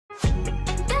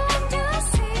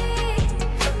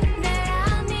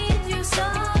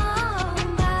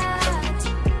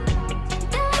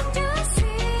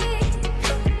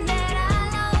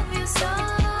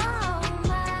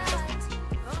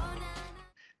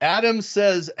Adam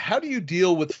says, how do you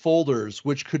deal with folders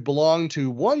which could belong to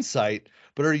one site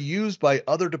but are used by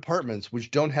other departments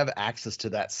which don't have access to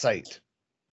that site?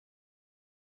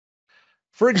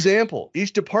 For example,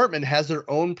 each department has their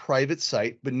own private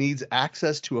site but needs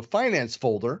access to a finance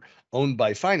folder owned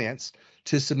by finance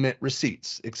to submit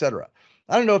receipts, etc.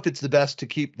 I don't know if it's the best to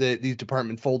keep these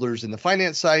department folders in the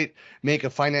finance site, make a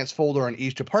finance folder on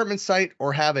each department site,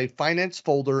 or have a finance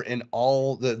folder in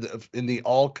all in the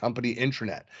all company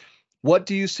intranet. What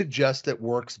do you suggest that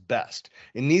works best?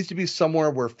 It needs to be somewhere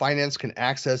where finance can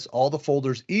access all the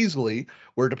folders easily,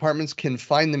 where departments can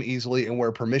find them easily, and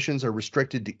where permissions are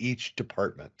restricted to each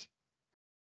department.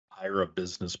 Hire a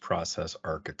business process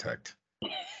architect.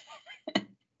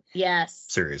 Yes.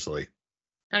 Seriously.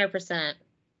 100%.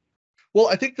 Well,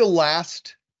 I think the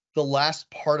last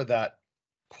part of that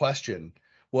question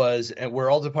was, and where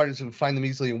all departments can find them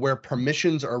easily and where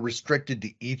permissions are restricted to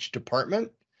each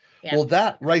department. Yeah. Well,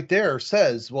 that right there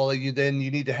says, well, you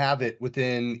need to have it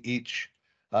within each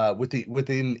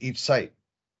within each site.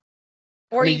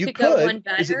 Or you could go one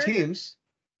better. Is it Teams?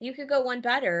 You could go one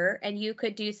better, and you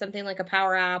could do something like a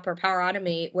Power App or Power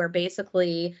Automate, where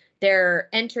basically they're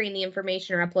entering the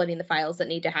information or uploading the files that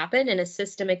need to happen, and a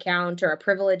system account or a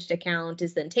privileged account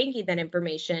is then taking that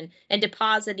information and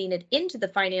depositing it into the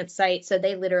finance site, so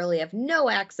they literally have no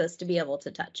access to be able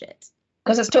to touch it.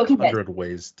 Because it's talking about 100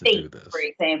 ways to do this, for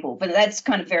example, but that's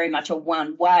kind of very much a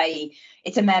one way.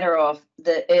 It's a matter of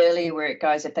the earlier where it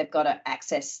goes, if they've got to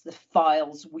access the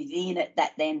files within it,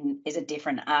 that then is a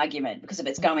different argument, because if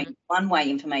it's going one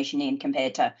way information in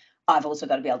compared to I've also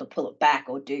got to be able to pull it back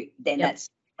or do, then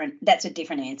that's a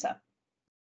different answer.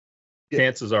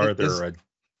 Chances are there are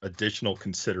additional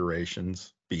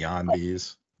considerations beyond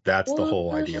these. That's the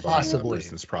whole idea behind the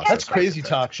business process. That's crazy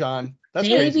talk, Sean. That's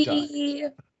crazy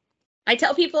talk. I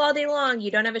tell people all day long, you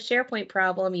don't have a SharePoint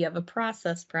problem, you have a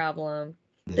process problem.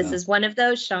 Yeah. This is one of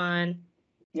those, Sean.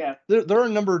 Yeah. There are a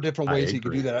number of different ways you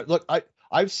can do that. Look,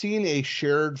 I've seen a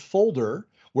shared folder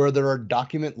where there are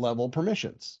document level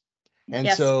permissions. And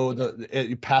so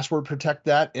you password protect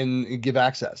that and give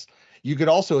access. You could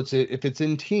also, if it's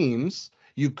in Teams,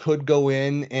 you could go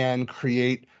in and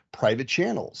create private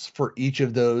channels for each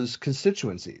of those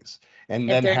constituencies and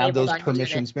then have those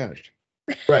permissions managed.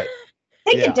 Right.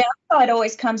 I think the downside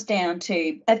always comes down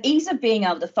to ease of being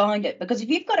able to find it, because if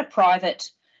you've got a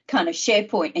private kind of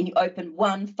SharePoint and you open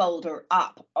one folder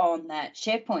up on that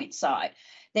SharePoint site,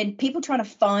 then people trying to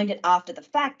find it after the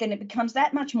fact, then it becomes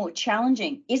that much more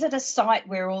challenging. Is it a site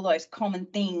where all those common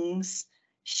things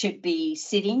should be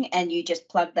sitting and you just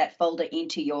plug that folder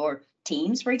into your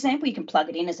Teams, for example? You can plug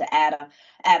it in as an add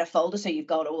a folder, so you've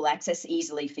got all access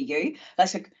easily for you.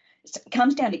 It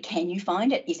comes down to, can you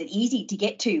find it? Is it easy to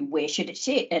get to? Where should it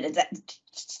sit? And is that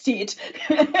sit?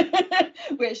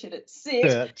 Where should it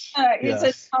sit? It's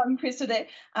a tongue twister there.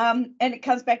 And it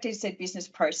comes back to, you said, business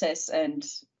process and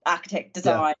architect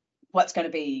design. What's going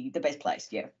to be the best place?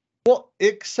 Yeah. Well,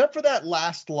 except for that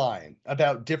last line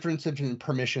about difference in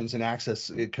permissions and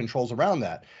access controls around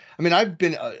that. I mean, I've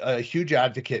been a huge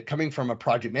advocate, coming from a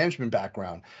project management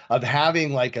background, of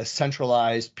having like a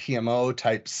centralized PMO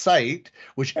type site,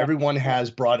 which everyone has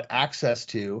broad access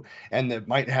to, and that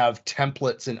might have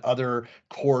templates and other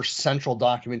core central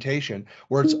documentation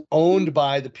where it's owned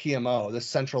by the PMO, the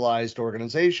centralized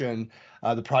organization,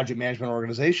 the project management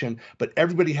organization, but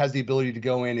everybody has the ability to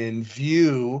go in and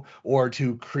view or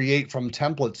to create from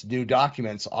templates new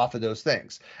documents off of those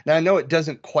things. Now, I know it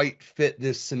doesn't quite fit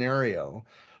this scenario,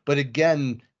 but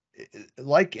again,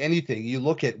 like anything, you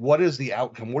look at what is the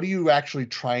outcome. What are you actually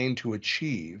trying to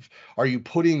achieve? Are you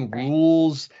putting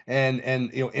rules and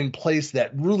in place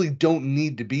that really don't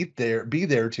need to be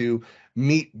there to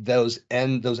meet those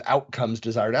outcomes,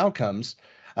 desired outcomes?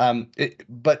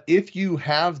 But if you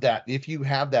have that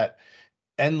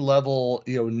end level,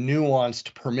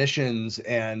 nuanced permissions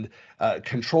and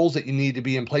controls that you need to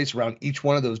be in place around each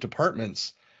one of those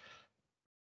departments,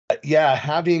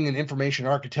 having an information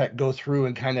architect go through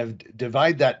and kind of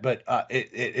divide that, but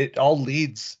it all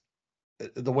leads,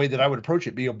 the way that I would approach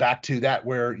it, back to that,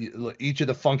 where each of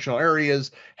the functional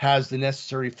areas has the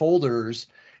necessary folders,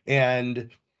 and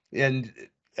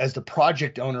as the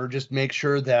project owner, just make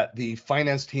sure that the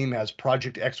finance team has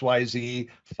project XYZ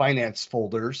finance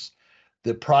folders,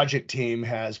 the project team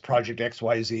has project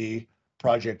XYZ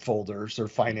project folders or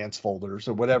finance folders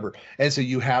or whatever. And so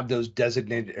you have those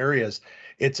designated areas.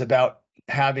 It's about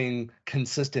having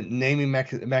consistent naming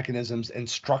mechanisms and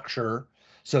structure,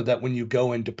 so that when you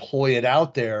go and deploy it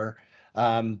out there,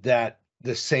 that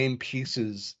the same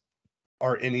pieces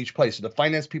are in each place. So the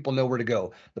finance people know where to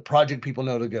go. The project people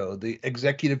know to go. The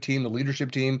executive team, the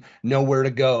leadership team know where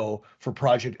to go for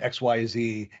project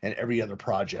XYZ and every other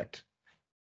project.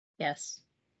 Yes.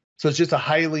 So it's just a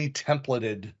highly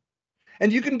templated,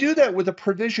 and you can do that with a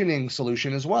provisioning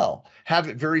solution as well. Have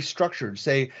it very structured.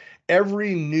 Say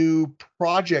every new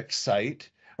project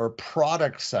site or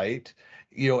product site,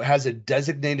 has a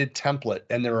designated template,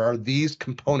 and there are these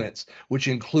components which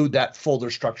include that folder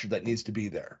structure that needs to be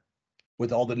there,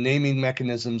 with all the naming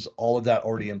mechanisms, all of that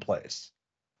already in place.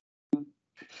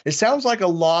 It sounds like a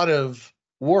lot of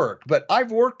work, but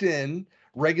I've worked in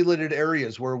regulated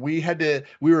areas where we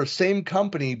were a same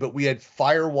company, but we had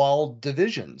firewall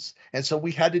divisions. And so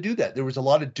we had to do that. There was a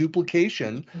lot of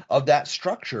duplication of that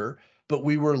structure, but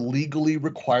we were legally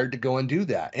required to go and do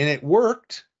that. And it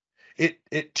worked.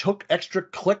 It took extra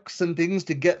clicks and things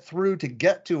to get through to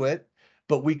get to it,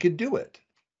 but we could do it.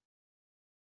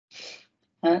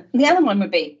 The other one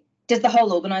would be, does the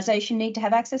whole organization need to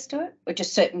have access to it, or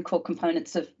just certain core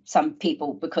components of some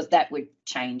people, because that would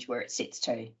change where it sits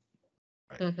to?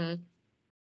 Mm-hmm.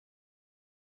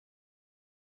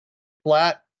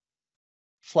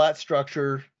 Flat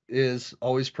structure is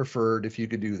always preferred if you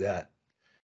could do that.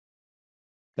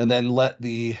 And then let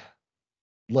the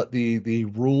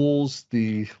rules,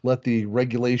 let the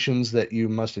regulations that you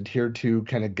must adhere to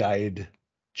kind of guide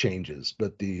changes,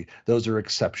 but those are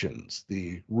exceptions.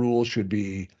 The rule should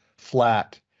be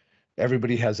flat,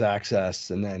 everybody has access,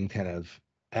 and then kind of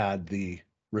add the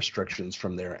restrictions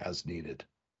from there as needed.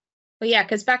 Well, yeah,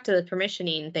 because back to the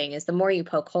permissioning thing is the more you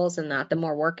poke holes in that, the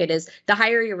more work it is, the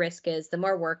higher your risk is, the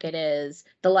more work it is,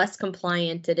 the less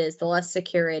compliant it is, the less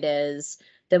secure it is,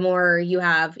 the more you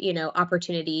have,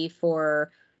 opportunity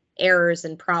for errors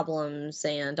and problems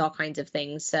and all kinds of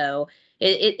things. So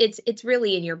it's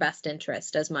really in your best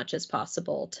interest as much as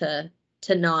possible to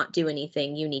not do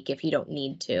anything unique if you don't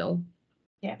need to.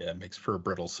 Yeah, it makes for a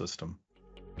brittle system.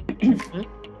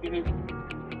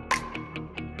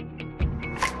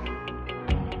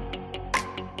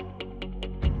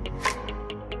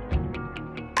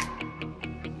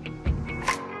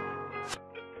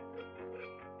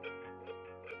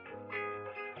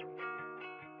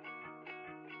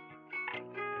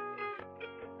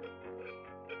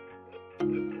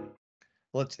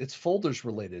 Well, it's folders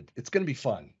related. It's going to be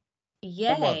fun.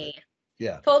 Yay.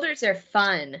 Yeah. Folders are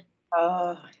fun.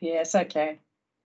 Oh, yes. Okay.